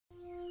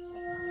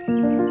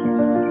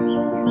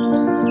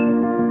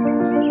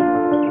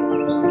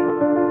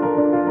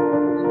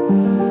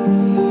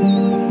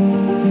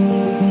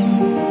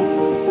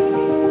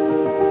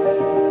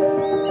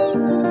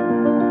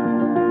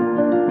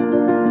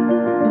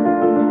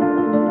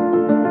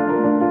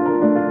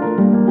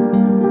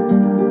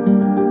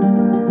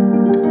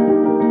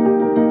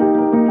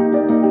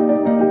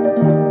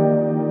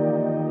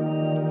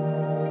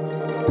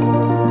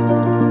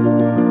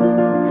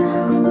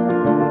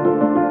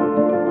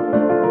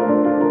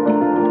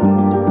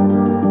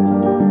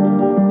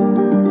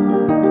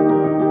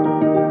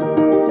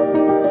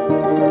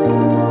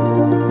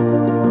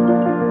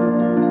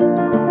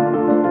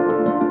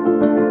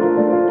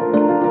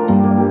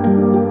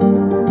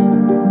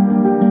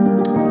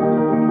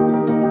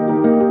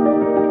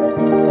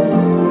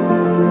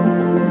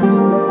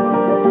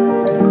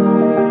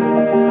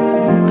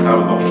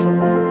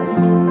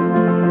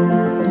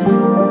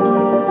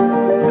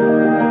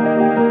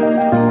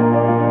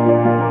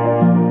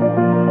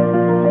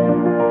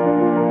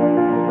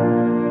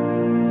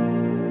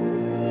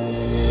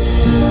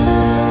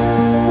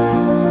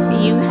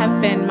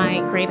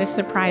greatest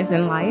surprise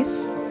in life.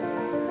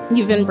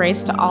 You've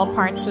embraced all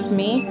parts of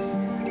me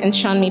and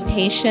shown me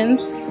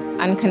patience,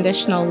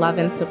 unconditional love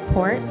and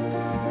support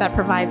that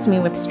provides me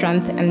with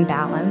strength and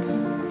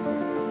balance.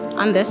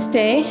 On this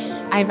day,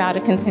 I vow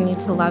to continue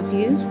to love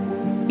you,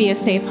 be a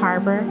safe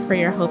harbor for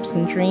your hopes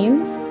and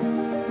dreams,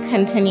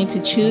 continue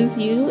to choose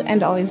you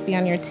and always be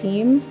on your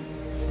team,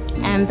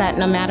 and that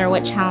no matter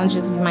what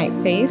challenges we might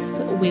face,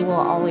 we will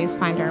always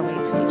find our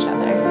way to each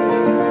other.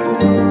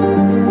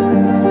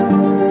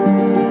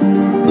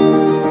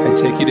 I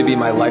take you to be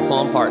my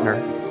lifelong partner.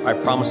 I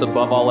promise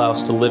above all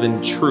else to live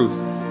in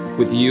truth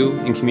with you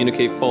and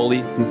communicate fully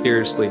and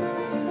fearlessly.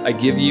 I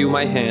give you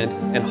my hand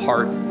and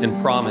heart and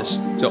promise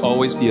to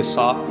always be a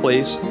soft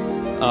place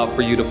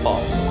for you to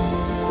fall.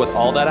 With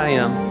all that I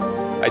am,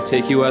 I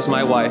take you as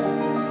my wife,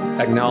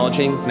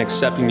 acknowledging and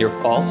accepting your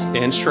faults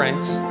and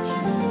strengths.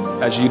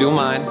 As you do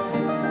mine,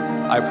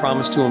 I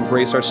promise to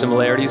embrace our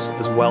similarities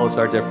as well as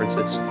our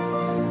differences.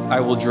 I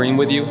will dream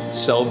with you,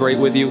 celebrate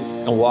with you,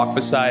 and walk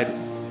beside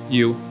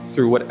you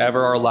through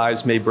whatever our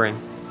lives may bring.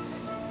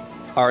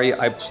 Ari,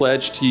 I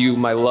pledge to you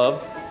my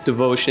love,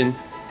 devotion,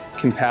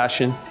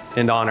 compassion,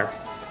 and honor.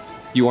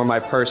 You are my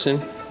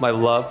person, my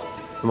love,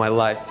 and my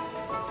life,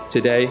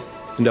 today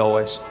and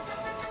always.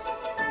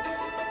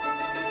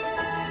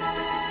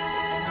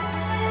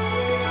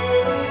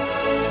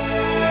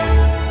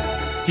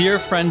 Dear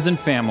friends and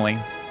family,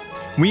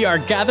 we are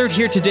gathered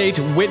here today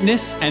to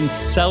witness and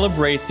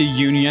celebrate the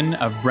union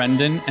of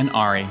Brendan and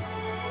Ari.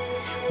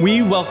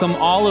 We welcome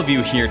all of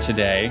you here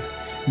today,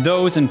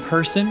 those in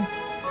person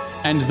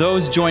and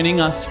those joining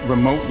us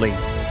remotely.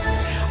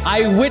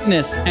 I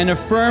witness and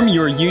affirm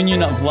your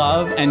union of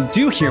love and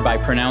do hereby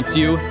pronounce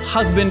you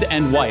husband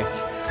and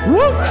wife.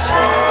 Woot!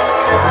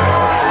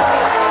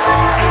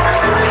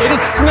 It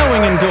is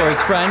snowing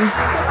indoors, friends.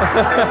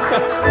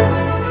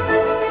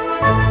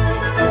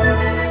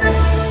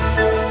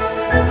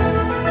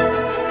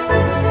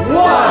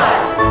 One,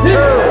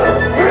 two,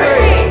 three,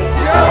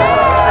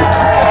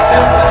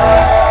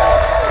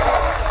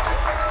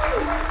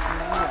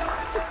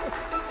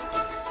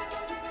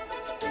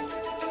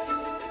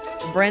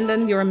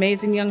 Brendan, you're an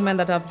amazing young man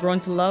that I've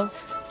grown to love,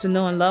 to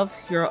know and love.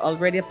 You're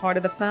already a part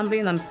of the family,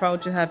 and I'm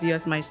proud to have you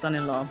as my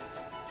son-in-law.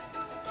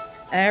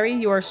 Ari,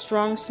 you are a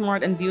strong,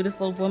 smart, and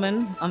beautiful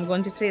woman. I'm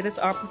going to take this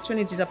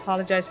opportunity to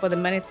apologize for the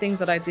many things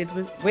that I did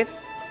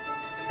with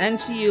and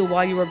to you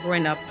while you were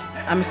growing up.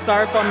 I'm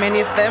sorry for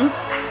many of them.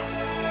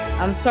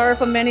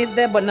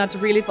 But not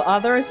really for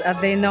others, as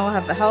they now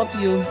have helped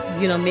you,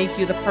 make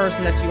you the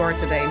person that you are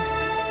today.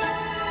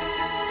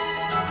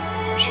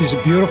 She's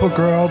a beautiful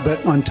girl,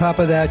 but on top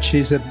of that,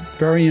 she's a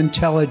very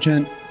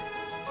intelligent,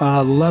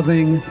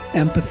 loving,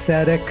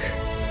 empathetic,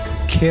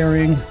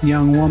 caring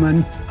young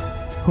woman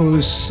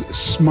who's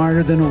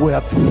smarter than a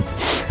whip.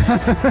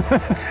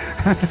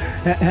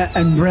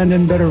 And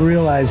Brendan better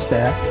realize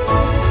that.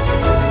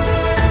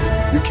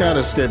 You can't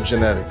escape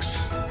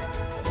genetics.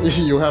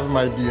 You have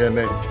my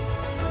DNA.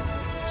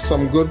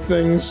 Some good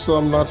things,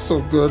 some not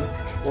so good.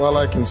 All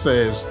I can say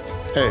is,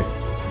 hey.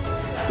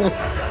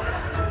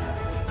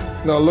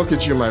 Now look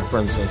at you, my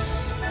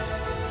princess.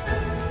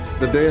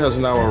 The day has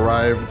now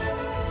arrived.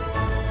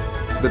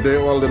 The day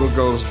all little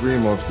girls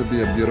dream of, to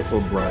be a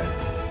beautiful bride.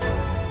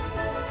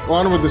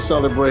 On with the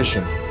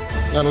celebration,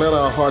 and let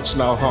our hearts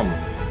now hum.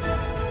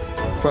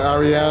 For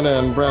Aryanna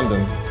and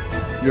Brendan,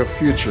 your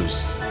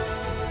futures,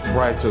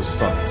 brightest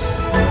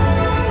sons.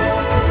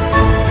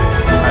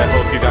 I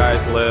hope you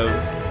guys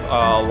live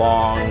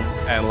long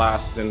and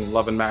lasting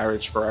love and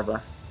marriage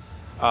forever.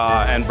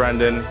 And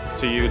Brendan,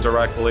 to you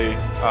directly,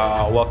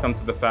 welcome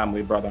to the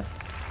family, brother.